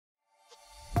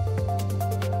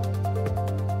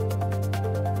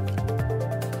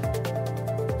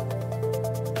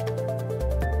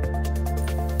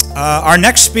Our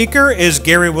next speaker is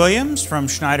Gary Williams from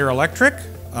Schneider Electric.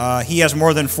 He has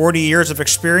more than 40 years of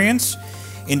experience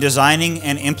in designing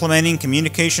and implementing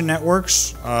communication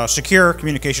networks, secure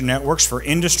communication networks for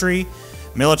industry,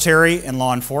 military, and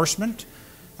law enforcement.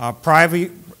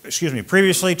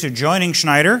 Previously to joining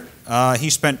Schneider, he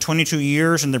spent 22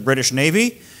 years in the British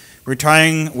Navy,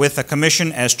 retiring with a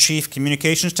commission as Chief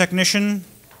Communications Technician.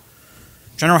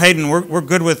 General Hayden, we're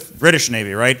good with British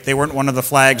Navy, right? They weren't one of the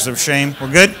flags of shame.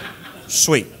 We're good?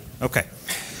 Sweet. Okay.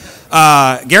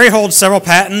 Gary holds several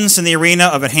patents in the arena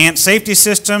of enhanced safety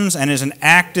systems and is an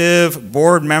active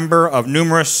board member of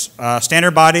numerous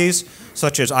standard bodies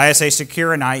such as ISA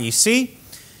Secure and IEC.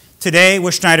 Today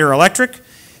with Schneider Electric,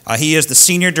 he is the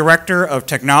Senior Director of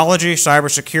Technology,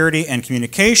 Cybersecurity and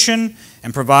Communication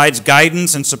and provides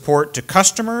guidance and support to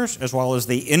customers as well as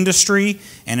the industry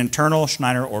and internal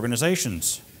Schneider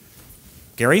organizations.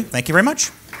 Gary, thank you very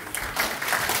much.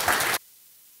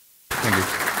 Thank you.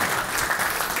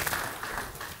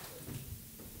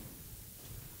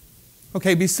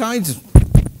 Okay,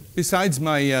 besides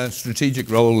my strategic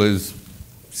role as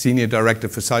Senior Director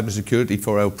for Cybersecurity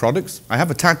for our products, I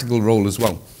have a tactical role as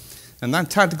well. And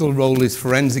that tactical role is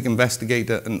forensic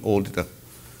investigator and auditor.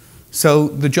 So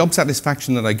the job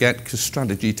satisfaction that I get, because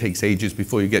strategy takes ages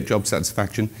before you get job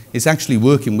satisfaction, is actually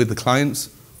working with the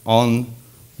clients on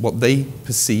what they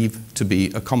perceive to be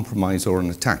a compromise or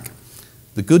an attack.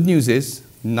 The good news is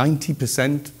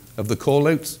 90% of the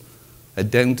call-outs are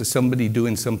down to somebody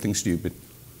doing something stupid.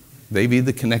 They've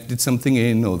either connected something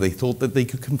in or they thought that they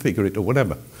could configure it or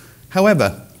whatever.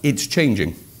 However, it's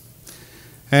changing.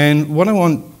 And what I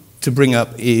want to bring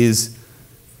up is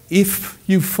if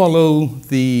you follow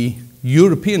the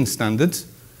European standards,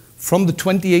 from the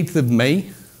 28th of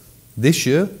May this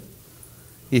year,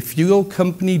 if your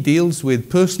company deals with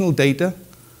personal data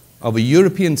of a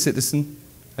European citizen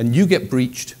and you get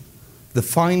breached, the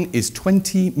fine is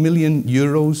 20 million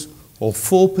euros or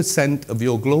 4% of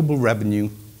your global revenue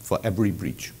for every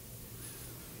breach.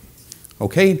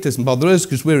 Okay, it doesn't bother us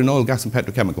because we're in oil, gas and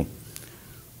petrochemical.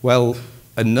 Well,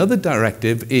 another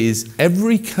directive is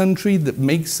every country that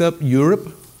makes up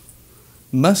Europe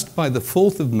must, by the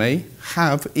 4th of May,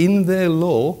 have in their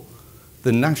law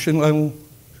the National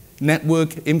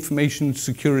Network Information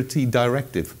Security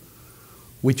Directive,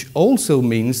 which also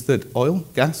means that oil,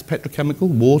 gas, petrochemical,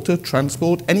 water,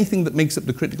 transport, anything that makes up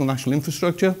the critical national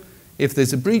infrastructure, if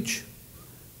there's a breach,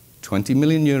 20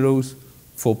 million euros,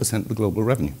 4% of the global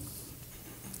revenue.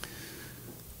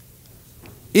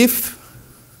 If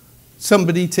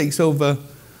somebody takes over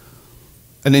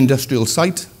an industrial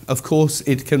site, of course,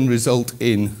 it can result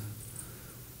in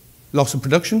loss of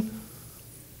production,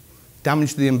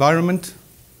 damage to the environment,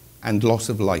 and loss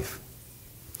of life.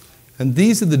 And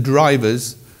these are the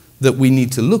drivers that we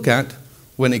need to look at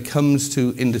when it comes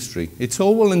to industry. It's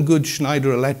all well and good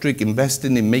Schneider Electric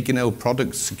investing in making our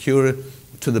products secure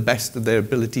to the best of their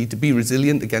ability to be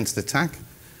resilient against attack.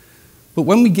 But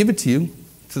when we give it to you,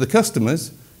 to the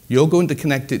customers, you're going to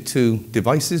connect it to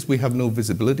devices we have no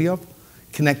visibility of,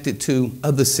 connect it to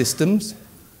other systems,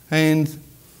 and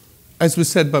as was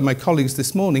said by my colleagues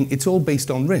this morning, it's all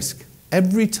based on risk.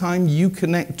 Every time you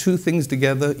connect two things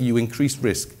together, you increase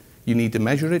risk. You need to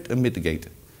measure it and mitigate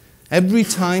it. Every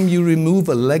time you remove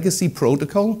a legacy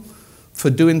protocol for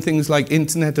doing things like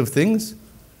Internet of Things,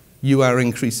 you are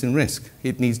increasing risk.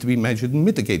 It needs to be measured and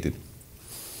mitigated.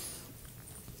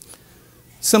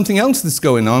 Something else that's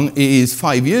going on is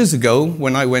 5 years ago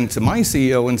when I went to my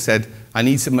CEO and said, I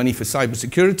need some money for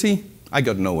cybersecurity, I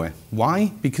got nowhere.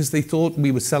 Why? Because they thought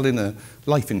we were selling a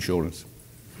life insurance.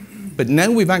 But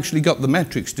now we've actually got the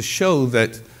metrics to show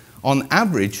that on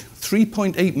average,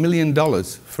 $3.8 million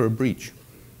for a breach.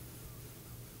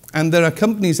 And there are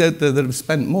companies out there that have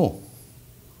spent more.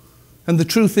 And the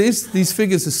truth is, these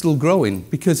figures are still growing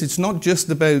because it's not just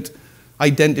about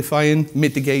identifying,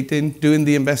 mitigating, doing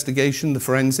the investigation, the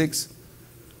forensics,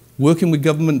 working with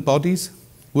government bodies,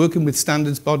 working with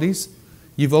standards bodies.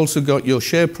 You've also got your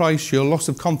share price, your loss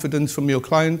of confidence from your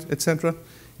client, etc.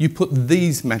 You put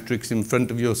these metrics in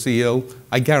front of your CEO,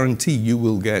 I guarantee you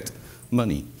will get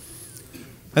money.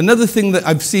 Another thing that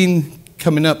I've seen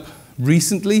coming up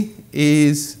recently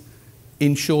is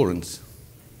insurance.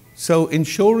 So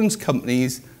insurance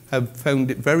companies have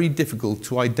found it very difficult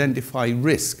to identify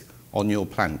risk on your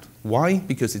plant. Why?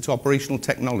 Because it's operational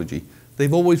technology.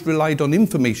 They've always relied on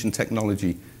information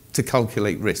technology to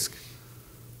calculate risk.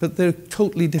 But they're a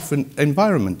totally different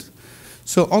environment.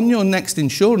 So on your next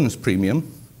insurance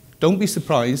premium, don't be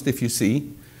surprised if you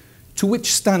see, to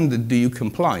which standard do you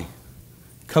comply?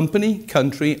 Company,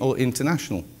 country, or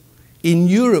international? In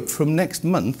Europe from next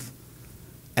month,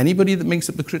 Anybody that makes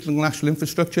up the critical national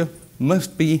infrastructure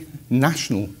must be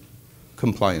national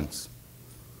compliance.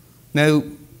 Now,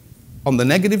 on the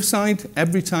negative side,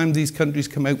 every time these countries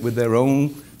come out with their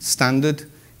own standard,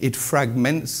 it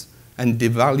fragments and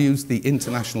devalues the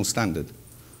international standard.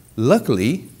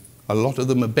 Luckily, a lot of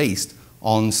them are based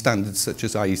on standards such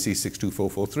as IEC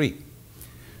 62443.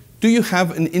 Do you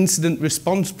have an incident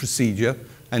response procedure,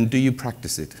 and do you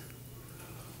practice it?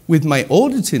 With my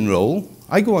auditing role,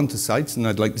 I go onto sites and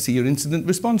I'd like to see your incident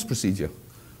response procedure.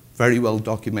 Very well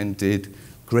documented,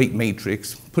 great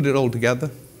matrix, put it all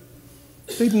together.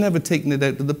 They've never taken it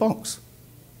out of the box.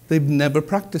 They've never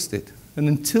practiced it. And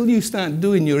until you start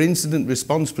doing your incident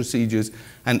response procedures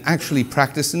and actually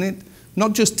practicing it,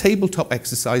 not just tabletop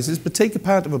exercises, but take a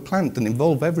part of a plant and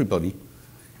involve everybody,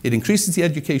 it increases the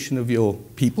education of your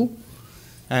people,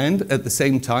 and at the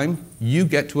same time, you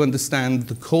get to understand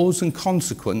the cause and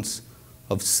consequence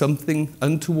of something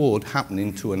untoward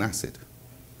happening to an asset.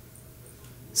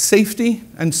 Safety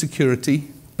and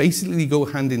security basically go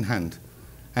hand in hand.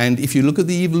 And if you look at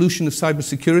the evolution of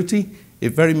cybersecurity, it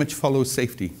very much follows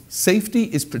safety. Safety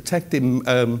is protecting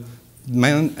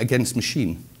man against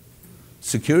machine.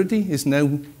 Security is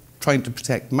now trying to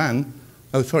protect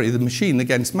the machine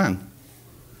against man.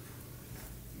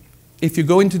 If you're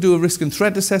going to do a risk and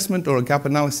threat assessment or a gap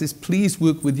analysis, please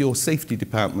work with your safety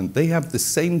department. They have the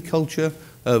same culture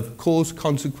of cause,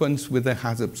 consequence with their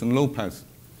HAZOPs and LOPAS.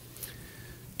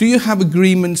 Do you have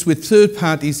agreements with third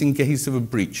parties in case of a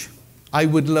breach? I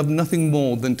would love nothing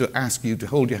more than to ask you to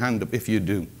hold your hand up if you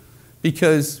do.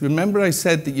 Because remember I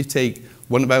said that you take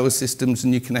one of our systems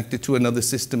and you connect it to another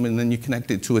system and then you connect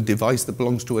it to a device that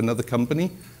belongs to another company?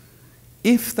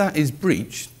 If that is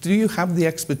breached, do you have the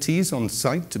expertise on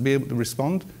site to be able to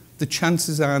respond? The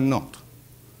chances are not.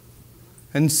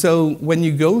 And so when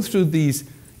you go through these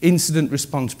incident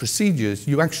response procedures,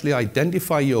 you actually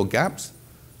identify your gaps,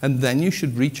 and then you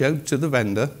should reach out to the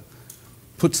vendor,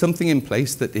 put something in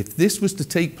place that if this was to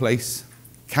take place,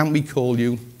 can we call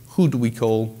you? Who do we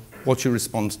call? What's your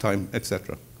response time,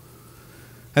 etc.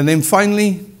 And then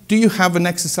finally, do you have an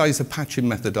exercise of patching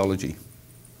methodology?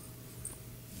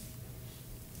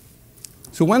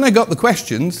 So when I got the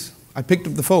questions, I picked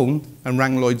up the phone and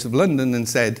rang Lloyd's of London and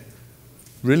said,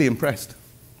 really impressed,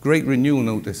 great renewal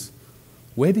notice.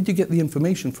 Where did you get the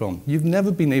information from? You've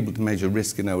never been able to measure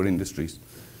risk in our industries.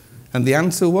 And the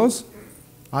answer was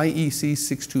IEC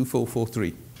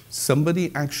 62443.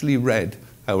 Somebody actually read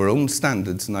our own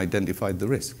standards and identified the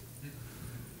risk.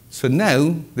 So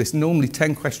now, there's normally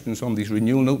 10 questions on these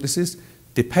renewal notices.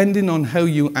 Depending on how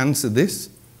you answer this,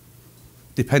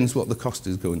 depends what the cost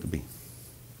is going to be.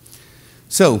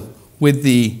 So, with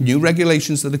the new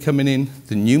regulations that are coming in,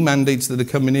 the new mandates that are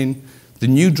coming in, the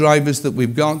new drivers that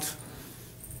we've got,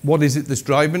 what is it that's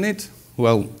driving it?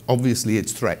 Well, obviously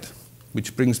it's threat,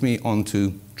 which brings me on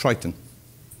to TRITON.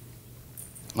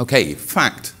 Okay,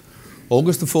 fact.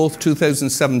 August the 4th,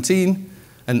 2017,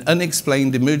 an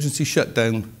unexplained emergency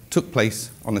shutdown took place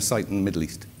on a site in the Middle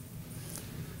East.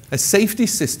 A safety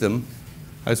system,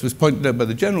 as was pointed out by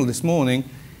the General this morning,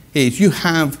 is you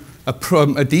have a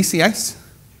DCS,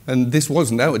 and this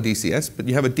wasn't our DCS, but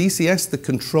you have a DCS that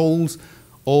controls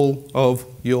all of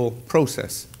your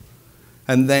process.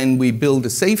 And then we build a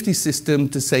safety system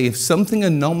to say if something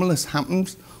anomalous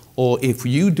happens, or if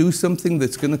you do something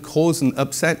that's going to cause an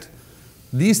upset,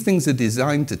 these things are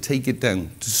designed to take it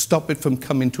down, to stop it from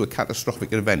coming to a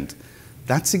catastrophic event.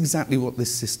 That's exactly what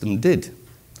this system did.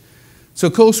 So,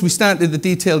 of course, we started the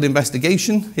detailed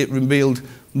investigation. It revealed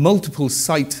multiple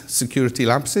site security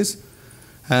lapses.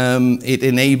 It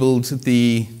enabled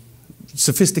the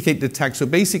sophisticated attack. So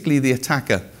basically, the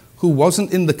attacker, who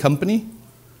wasn't in the company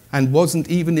and wasn't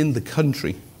even in the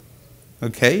country,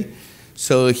 okay?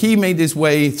 So he made his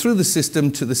way through the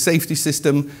system to the safety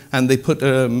system, and they put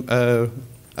a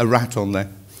rat on there,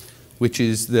 which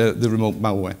is the remote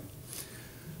malware.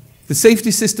 The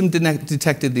safety system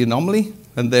detected the anomaly,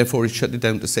 and therefore it shut it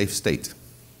down to safe state.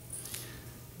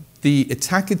 The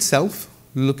attack itself,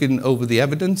 looking over the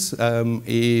evidence,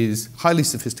 is highly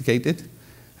sophisticated.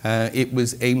 It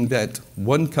was aimed at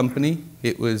one company.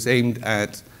 It was aimed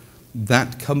at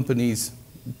that company's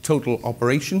total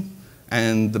operation,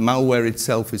 and the malware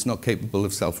itself is not capable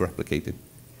of self-replicating.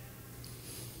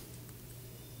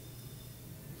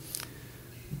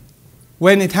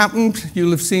 When it happened,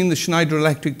 you'll have seen the Schneider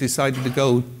Electric decided to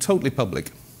go totally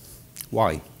public.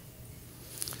 Why?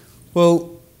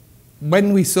 Well,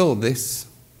 when we saw this,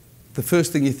 the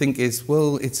first thing you think is,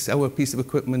 well, it's our piece of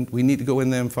equipment. We need to go in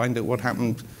there and find out what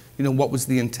happened. You know, what was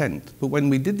the intent? But when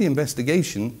we did the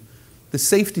investigation, the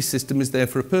safety system is there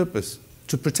for a purpose,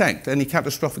 to protect any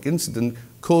catastrophic incident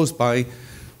caused by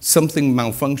something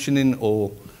malfunctioning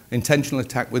or intentional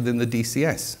attack within the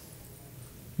DCS.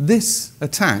 This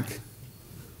attack,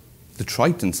 the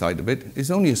TRITON side of it, is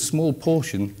only a small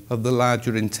portion of the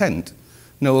larger intent.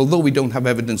 Now, although we don't have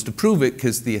evidence to prove it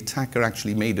because the attacker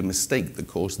actually made a mistake that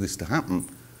caused this to happen,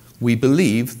 we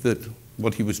believe that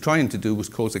what he was trying to do was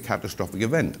cause a catastrophic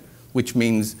event, which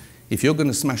means if you're going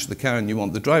to smash the car and you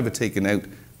want the driver taken out,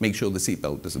 make sure the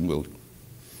seatbelt doesn't wield.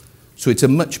 So it's a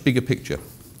much bigger picture.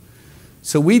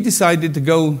 So we decided to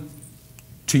go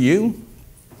to you,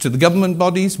 to the government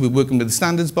bodies, we're working with the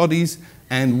standards bodies,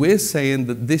 and we're saying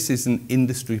that this is an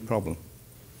industry problem.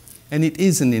 And it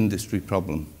is an industry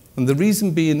problem. And the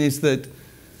reason being is that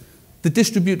the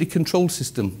distributed control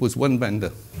system was one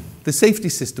vendor. The safety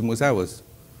system was ours.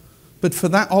 But for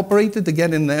that operator to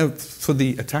get in there, for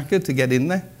the attacker to get in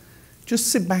there, just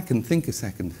sit back and think a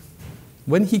second.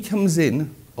 When he comes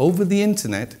in over the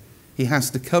internet, he has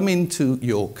to come into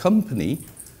your company,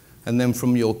 and then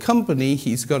from your company,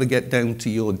 he's got to get down to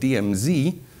your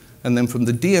DMZ, and then from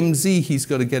the DMZ, he's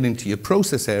got to get into your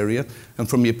process area, and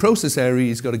from your process area,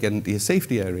 he's got to get into your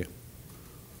safety area.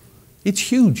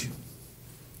 It's huge.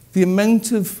 The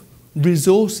amount of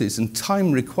resources and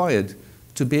time required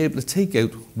to be able to take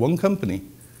out one company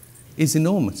is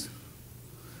enormous.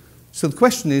 So the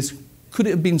question is, could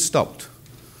it have been stopped?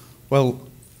 Well,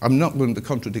 I'm not going to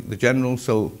contradict the general,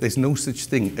 so there's no such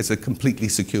thing as a completely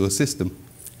secure system.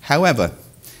 However,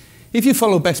 if you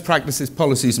follow best practices,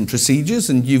 policies, and procedures,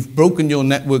 and you've broken your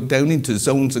network down into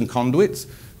zones and conduits,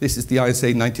 this is the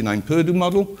ISA 99 Purdue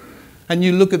model, and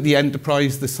you look at the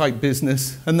enterprise, the site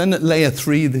business, and then at layer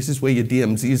 3, this is where your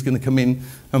DMZ is going to come in,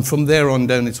 and from there on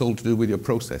down, it's all to do with your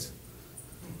process.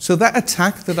 So that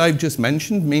attack that I've just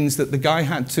mentioned means that the guy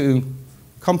had to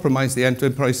compromise the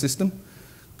enterprise system,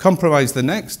 compromise the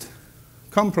next,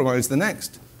 compromise the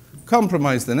next,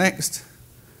 compromise the next,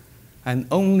 and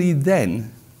only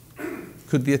then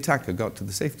could the attacker got to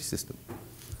the safety system.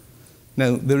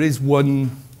 Now, there is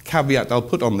one caveat I'll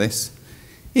put on this.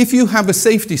 If you have a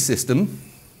safety system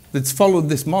that's followed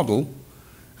this model,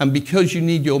 and because you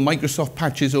need your Microsoft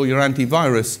patches or your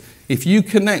antivirus, if you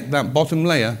connect that bottom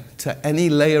layer to any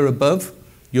layer above,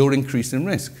 you're increasing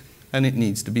risk, and it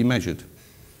needs to be measured.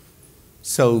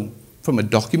 So from a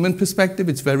document perspective,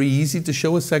 it's very easy to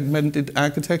show a segmented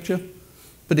architecture,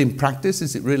 but in practice,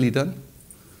 is it really done?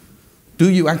 Do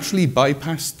you actually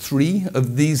bypass 3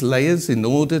 of these layers in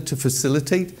order to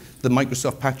facilitate the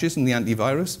Microsoft patches and the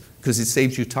antivirus because it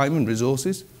saves you time and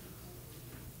resources?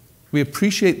 We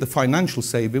appreciate the financial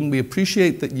saving. We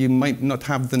appreciate that you might not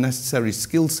have the necessary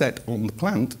skill set on the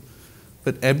plant,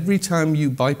 but every time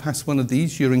you bypass one of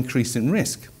these, you're increasing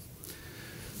risk.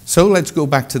 So let's go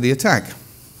back to the attack.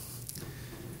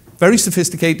 Very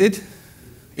sophisticated.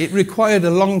 It required a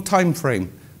long time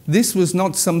frame. This was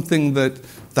not something that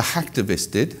the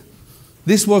hacktivist did.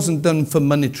 This wasn't done for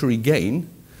monetary gain.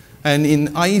 And in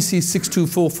IEC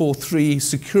 62443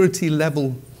 security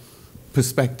level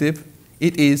perspective,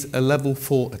 it is a level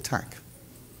 4 attack.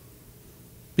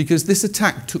 Because this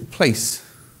attack took place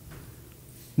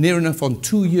near enough on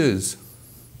 2 years,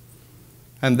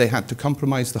 and they had to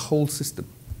compromise the whole system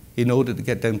in order to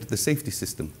get down to the safety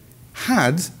system.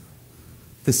 Had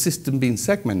the system been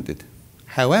segmented.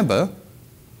 However,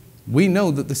 we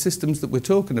know that the systems that we're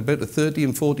talking about are 30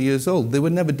 and 40 years old. They were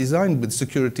never designed with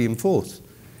security in force.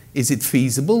 Is it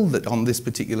feasible that on this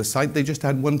particular site they just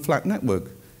had one flat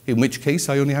network? In which case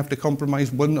I only have to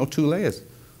compromise 1 or 2 layers.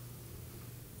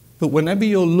 But whenever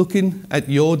you're looking at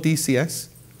your DCS,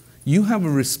 you have a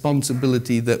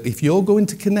responsibility that if you're going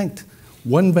to connect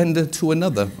one vendor to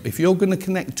another, if you're going to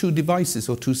connect 2 devices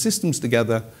or 2 systems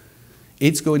together,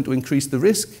 it's going to increase the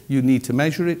risk. You need to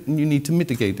measure it and you need to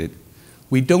mitigate it.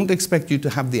 We don't expect you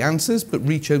to have the answers, but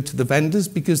reach out to the vendors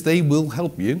because they will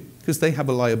help you because they have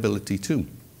a liability too.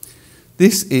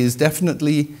 This is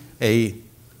definitely a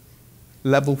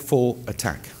level 4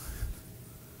 attack.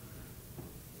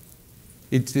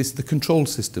 It is the control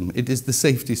system. It is the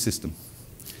safety system.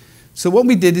 So what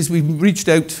we did is we reached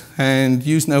out and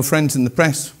using our friends in the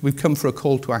press, we've come for a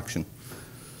call to action.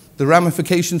 The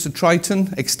ramifications of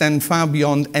TRITON extend far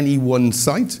beyond any one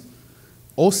site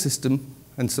or system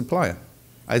and supplier.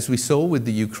 As we saw with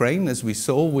the Ukraine, as we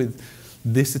saw with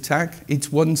this attack,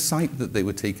 it's one site that they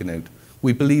were taken out.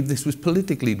 We believe this was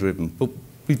politically driven, but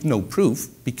we've no proof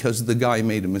because the guy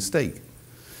made a mistake.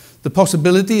 The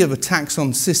possibility of attacks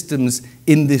on systems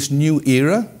in this new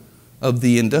era of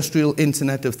the industrial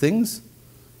Internet of Things,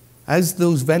 as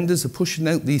those vendors are pushing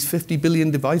out these 50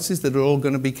 billion devices that are all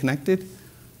going to be connected,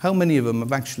 how many of them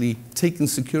have actually taken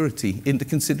security into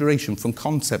consideration from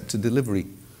concept to delivery?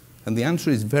 And the answer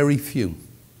is very few.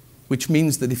 which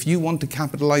means that if you want to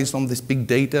capitalize on this big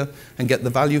data and get the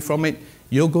value from it,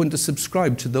 you're going to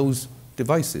subscribe to those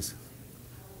devices.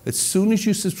 As soon as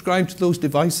you subscribe to those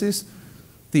devices,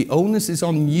 the onus is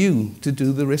on you to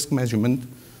do the risk measurement,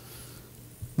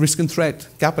 risk and threat,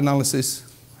 gap analysis,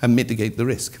 and mitigate the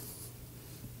risk.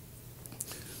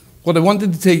 What I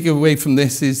wanted to take away from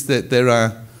this is that there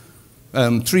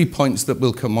are 3 points that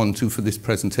we'll come on to for this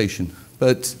presentation.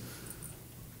 But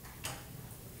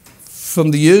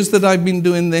from the years that I've been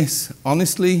doing this,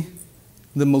 honestly,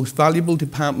 the most valuable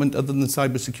department other than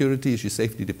cybersecurity is your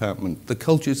safety department. The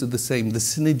cultures are the same. The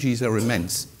synergies are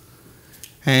immense.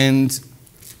 And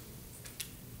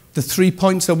the 3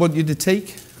 points I want you to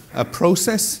take are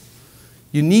process.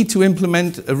 You need to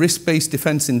implement a risk-based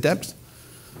defense in depth,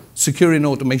 securing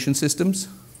automation systems.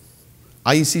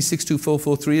 IEC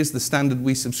 62443 is the standard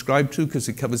we subscribe to because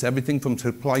it covers everything from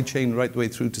supply chain right the way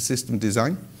through to system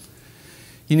design.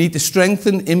 You need to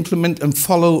strengthen, implement, and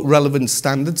follow relevant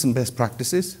standards and best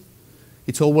practices.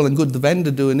 It's all well and good the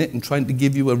vendor doing it and trying to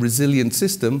give you a resilient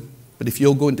system, but if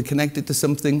you're going to connect it to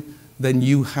something, then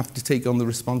you have to take on the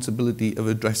responsibility of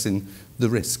addressing the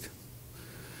risk.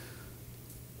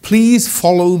 Please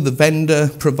follow the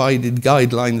vendor-provided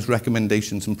guidelines,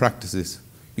 recommendations, and practices,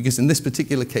 because in this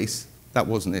particular case, that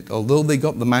wasn't it. Although they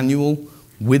got the manual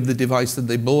with the device that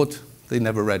they bought, they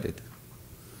never read it.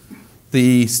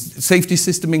 The safety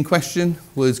system in question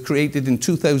was created in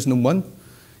 2001.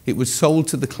 It was sold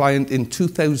to the client in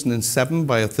 2007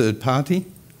 by a third party.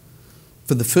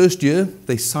 For the first year,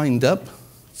 they signed up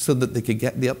so that they could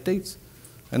get the updates.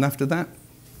 And after that,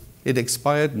 it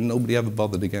expired and nobody ever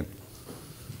bothered again.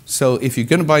 So if you're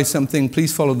going to buy something,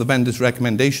 please follow the vendor's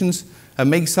recommendations and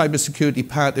make cybersecurity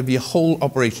part of your whole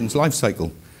operations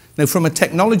lifecycle. Now, from a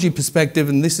technology perspective,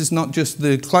 and this is not just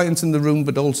the clients in the room,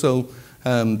 but also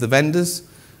the vendors,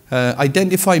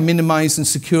 identify, minimize, and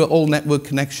secure all network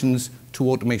connections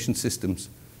to automation systems.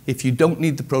 If you don't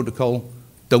need the protocol,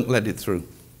 don't let it through.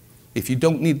 If you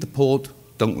don't need the port,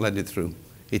 don't let it through.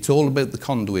 It's all about the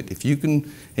conduit. If you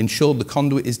can ensure the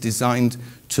conduit is designed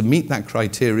to meet that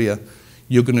criteria,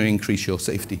 you're going to increase your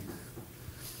safety.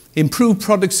 Improve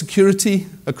product security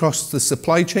across the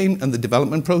supply chain and the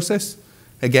development process.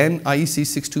 Again, IEC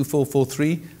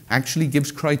 62443 actually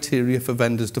gives criteria for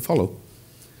vendors to follow.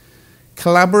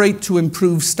 Collaborate to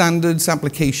improve standards,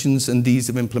 applications, and ease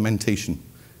of implementation.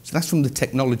 So that's from the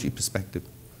technology perspective.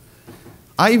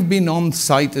 I've been on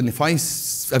site, and I've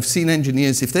seen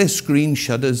engineers, if their screen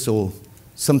shudders or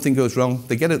something goes wrong,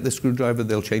 they get out the screwdriver,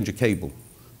 they'll change a cable,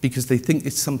 because they think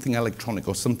it's something electronic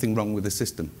or something wrong with the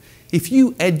system. If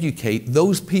you educate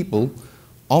those people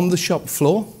on the shop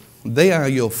floor, they are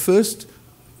your first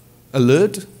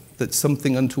alert that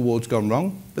something untoward's gone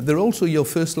wrong, but they're also your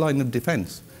first line of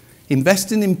defense.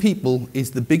 Investing in people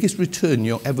is the biggest return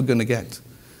you're ever going to get.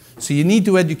 So you need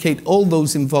to educate all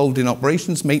those involved in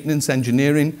operations, maintenance,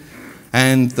 engineering,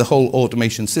 and the whole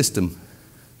automation system.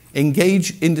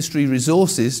 Engage industry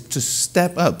resources to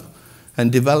step up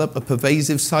and develop a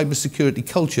pervasive cybersecurity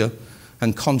culture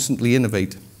and constantly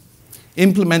innovate.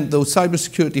 Implement those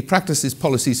cybersecurity practices,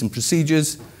 policies, and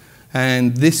procedures,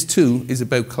 and this too is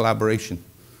about collaboration.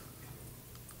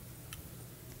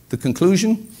 The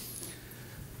conclusion: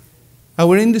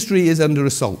 our industry is under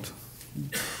assault.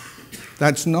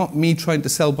 That's not me trying to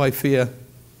sell by fear.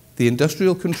 The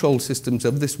industrial control systems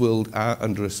of this world are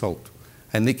under assault.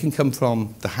 And it can come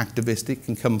from the hacktivist, it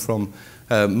can come from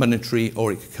monetary,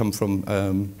 or it can come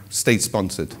from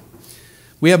state-sponsored.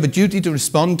 We have a duty to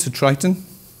respond to TRITON.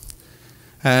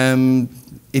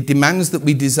 It demands that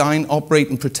we design, operate,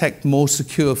 and protect more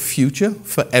secure future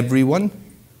for everyone.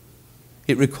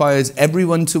 It requires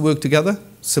everyone to work together,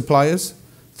 suppliers,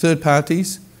 third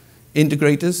parties,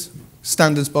 integrators,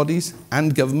 standards bodies,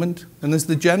 and government. And as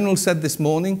the General said this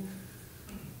morning,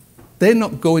 they're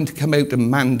not going to come out and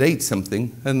mandate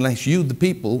something unless you, the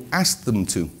people, ask them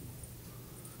to.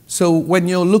 So when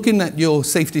you're looking at your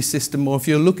safety system, or if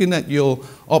you're looking at your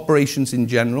operations in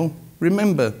general,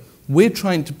 remember, we're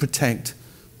trying to protect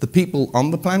the people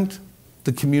on the plant,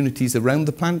 the communities around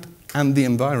the plant, and the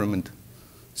environment.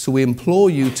 So we implore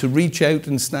you to reach out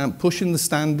and start pushing the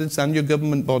standards and your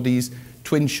government bodies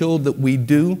to ensure that we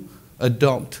do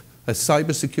adopt a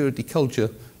cybersecurity culture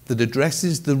that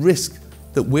addresses the risk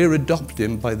that we're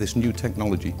adopting by this new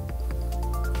technology.